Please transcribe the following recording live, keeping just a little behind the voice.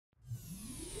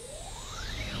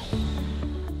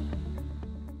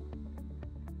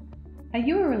Are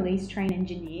you a release train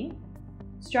engineer?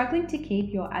 Struggling to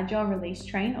keep your Agile release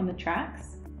train on the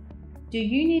tracks? Do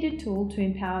you need a tool to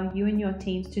empower you and your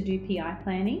teams to do PI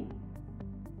planning?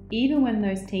 Even when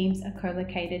those teams are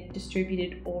collocated,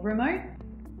 distributed, or remote?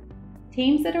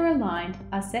 Teams that are aligned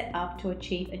are set up to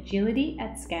achieve agility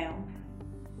at scale.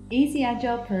 Easy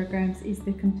Agile Programs is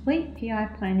the complete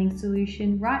PI planning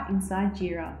solution right inside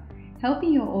Jira,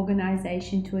 helping your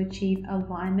organization to achieve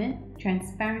alignment,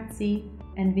 transparency,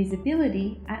 and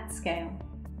visibility at scale.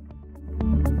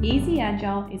 Easy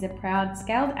Agile is a proud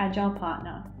Scaled Agile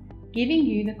partner, giving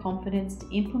you the confidence to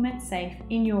implement SAFe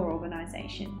in your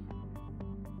organization.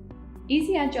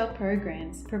 Easy Agile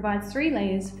Programs provides 3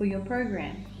 layers for your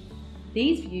program.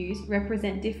 These views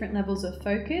represent different levels of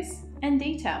focus and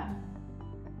detail.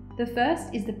 The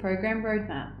first is the program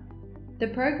roadmap. The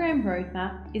program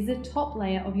roadmap is the top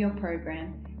layer of your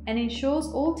program and ensures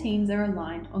all teams are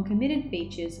aligned on committed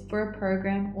features for a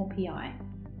program or PI.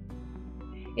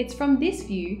 It's from this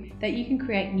view that you can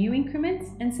create new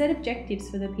increments and set objectives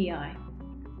for the PI.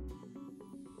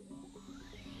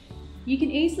 You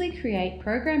can easily create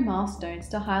program milestones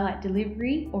to highlight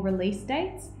delivery or release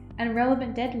dates and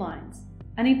relevant deadlines,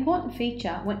 an important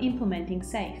feature when implementing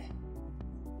SAFe.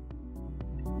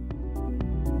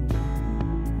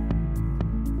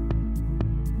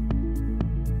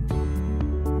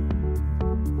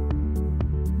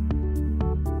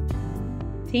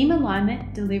 Team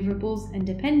alignment, deliverables, and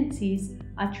dependencies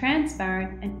are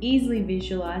transparent and easily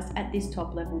visualized at this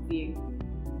top-level view.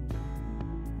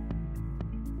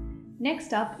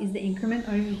 Next up is the increment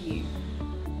overview.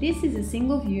 This is a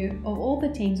single view of all the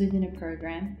teams within a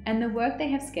program and the work they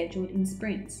have scheduled in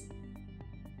sprints.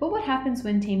 But what happens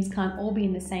when teams can't all be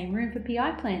in the same room for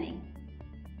PI planning?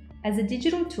 As a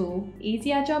digital tool,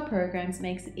 Easy Agile Programs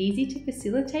makes it easy to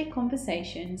facilitate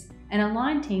conversations and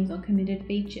align teams on committed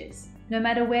features, no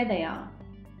matter where they are.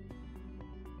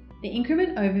 The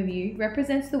increment overview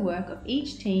represents the work of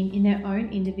each team in their own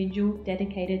individual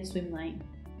dedicated swim lane.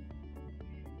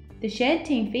 The shared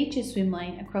team feature swim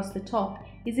lane across the top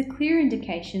is a clear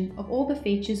indication of all the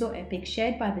features or epics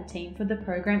shared by the team for the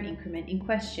program increment in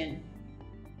question.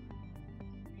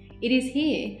 It is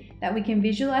here that we can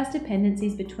visualize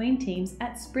dependencies between teams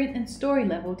at sprint and story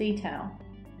level detail.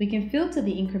 We can filter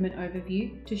the increment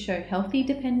overview to show healthy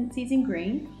dependencies in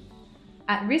green,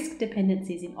 at-risk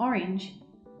dependencies in orange,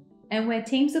 and where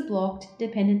teams are blocked,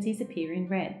 dependencies appear in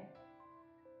red.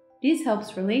 This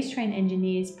helps release train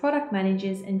engineers, product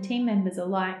managers, and team members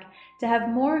alike to have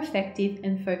more effective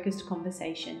and focused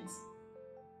conversations.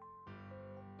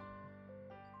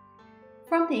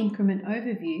 From the increment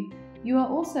overview, you are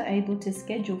also able to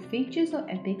schedule features or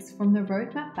epics from the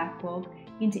roadmap backlog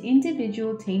into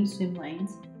individual team swim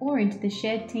lanes or into the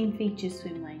shared team features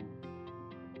swim lane.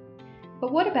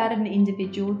 But what about at an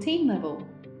individual team level?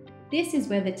 This is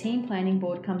where the team planning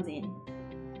board comes in.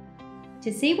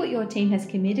 To see what your team has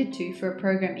committed to for a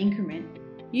program increment,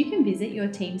 you can visit your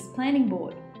team's planning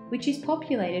board, which is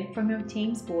populated from your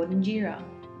team's board in Jira.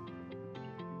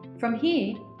 From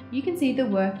here, you can see the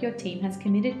work your team has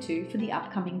committed to for the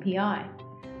upcoming PI,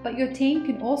 but your team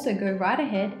can also go right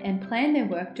ahead and plan their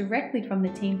work directly from the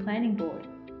team planning board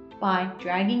by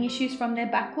dragging issues from their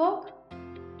backlog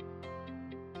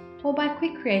or by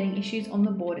quick creating issues on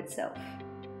the board itself.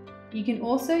 You can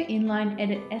also inline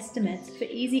edit estimates for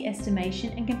easy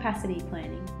estimation and capacity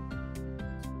planning.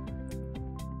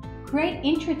 Create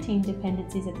intra-team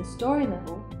dependencies at the story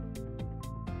level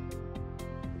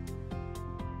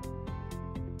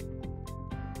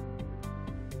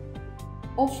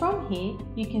or from here,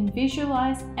 you can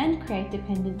visualize and create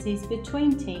dependencies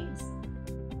between teams.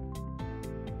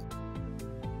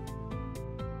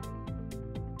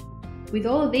 With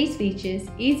all of these features,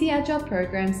 Easy Agile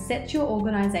Programs sets your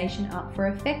organization up for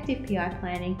effective PI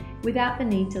planning without the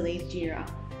need to leave Jira.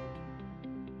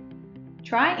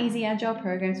 Try Easy Agile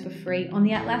Programs for free on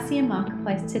the Atlassian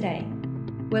Marketplace today.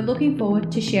 We're looking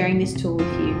forward to sharing this tool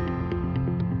with you.